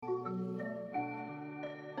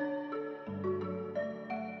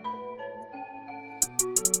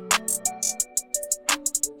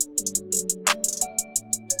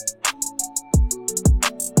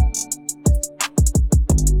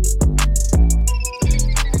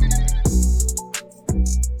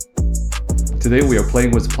Today we are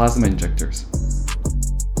playing with plasma injectors.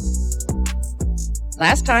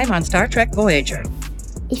 Last time on Star Trek Voyager.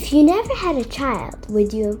 If you never had a child,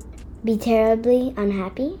 would you be terribly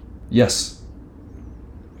unhappy? Yes.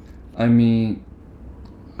 I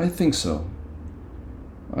think so.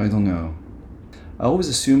 I don't know. I always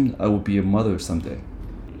assumed I would be a mother someday.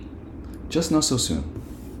 Just not so soon.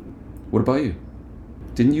 What about you?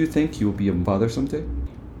 Didn't you think you would be a father someday?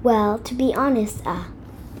 Well, to be honest,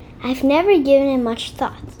 I've never given it much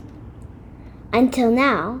thought. Until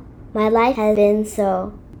now, my life has been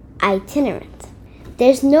so itinerant.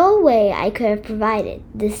 There's no way I could have provided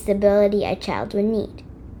the stability a child would need.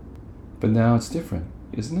 But now it's different,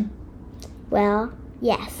 isn't it? Well,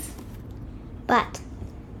 yes. But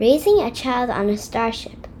raising a child on a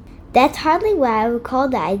starship, that's hardly what I would call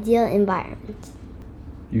the ideal environment.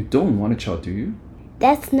 You don't want a child, do you?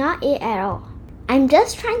 That's not it at all. I'm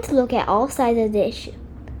just trying to look at all sides of the issue.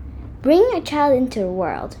 Bringing a child into the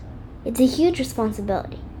world, it's a huge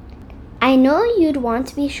responsibility. I know you'd want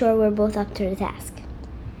to be sure we're both up to the task.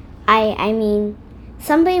 I mean,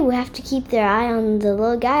 somebody would have to keep their eye on the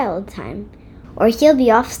little guy all the time, or he'll be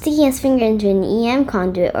off sticking his finger into an EM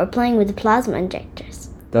conduit or playing with the plasma injectors.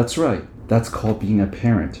 That's right. That's called being a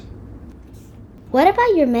parent. What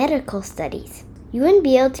about your medical studies? You wouldn't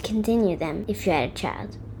be able to continue them if you had a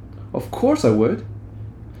child. Of course I would.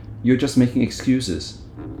 You're just making excuses.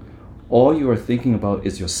 All you are thinking about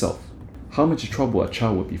is yourself. How much trouble a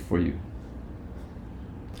child would be for you.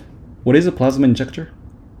 What is a plasma injector?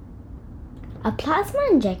 A plasma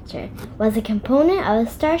injector was a component of a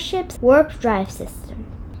starship's warp drive system,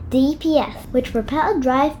 the EPS, which propelled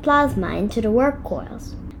drive plasma into the warp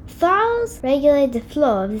coils. Throttles regulate the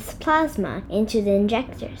flow of this plasma into the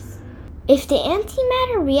injectors. If the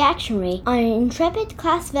antimatter reaction rate on an Intrepid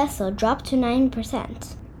class vessel dropped to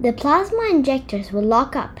 9%, the plasma injectors would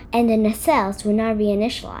lock up and the nacelles would not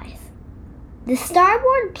reinitialize. The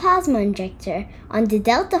starboard plasma injector on the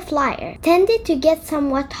Delta Flyer tended to get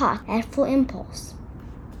somewhat hot at full impulse.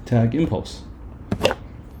 Tag impulse.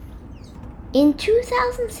 In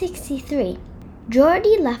 2063,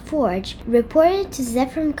 Geordie LaForge reported to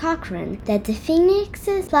Zefram Cochrane that the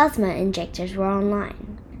Phoenix's plasma injectors were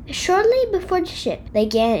online, shortly before the ship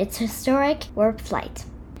began its historic warp flight.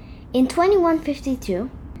 In 2152,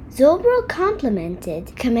 Zobro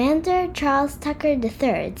complimented Commander Charles Tucker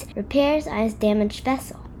III's repairs on his damaged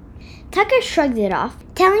vessel. Tucker shrugged it off,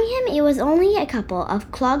 telling him it was only a couple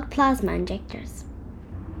of clogged plasma injectors.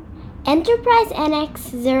 Enterprise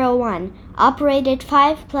NX-01 operated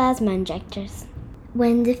 5 plasma injectors.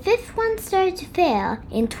 When the 5th one started to fail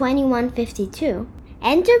in 2152,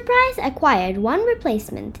 Enterprise acquired 1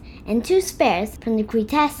 replacement and 2 spares from the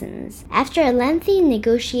Cretaceans after a lengthy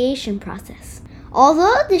negotiation process.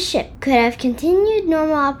 Although the ship could have continued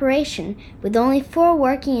normal operation with only 4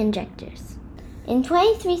 working injectors. In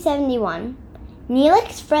 2371,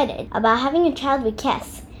 Neelix fretted about having a child with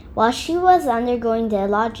Kes while she was undergoing the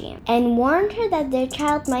Elogium and warned her that their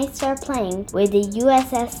child might start playing with the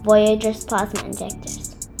USS Voyager's plasma injectors.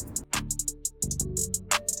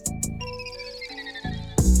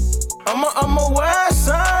 I'm a west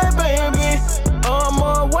side baby. I'm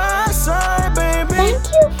a west side baby.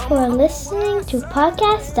 Thank you for listening to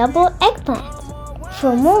Podcast Double Eggplant.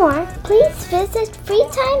 For more, please visit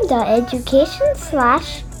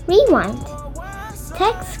freetime.education/rewind.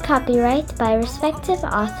 Text copyright by respective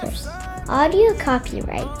authors. Audio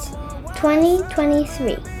copyright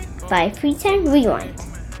 2023 by Freetime Rewind.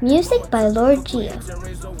 Music by Lord Geo.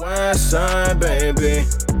 West side baby.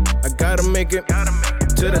 I gotta make it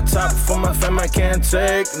to the top for my fam. I can't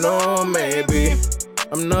take no maybe.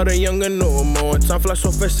 I'm not a younger no more. Time flies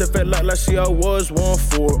so fast, it felt like last year I was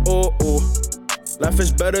 1-4. Oh. Life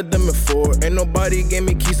is better than before. Ain't nobody gave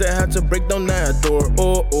me keys, I had to break down that door.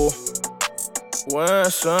 Oh.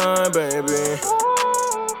 West side baby.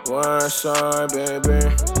 West side baby.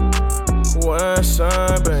 West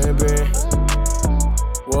side baby.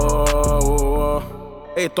 Whoa.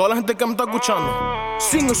 Hey, toda la gente que me está escuchando,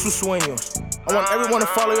 sigan sus sueños. I want everyone to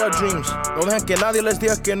follow your dreams. No dejen que nadie les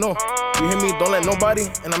diga que no. You hear me? Don't let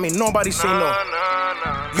nobody, and I mean nobody say no.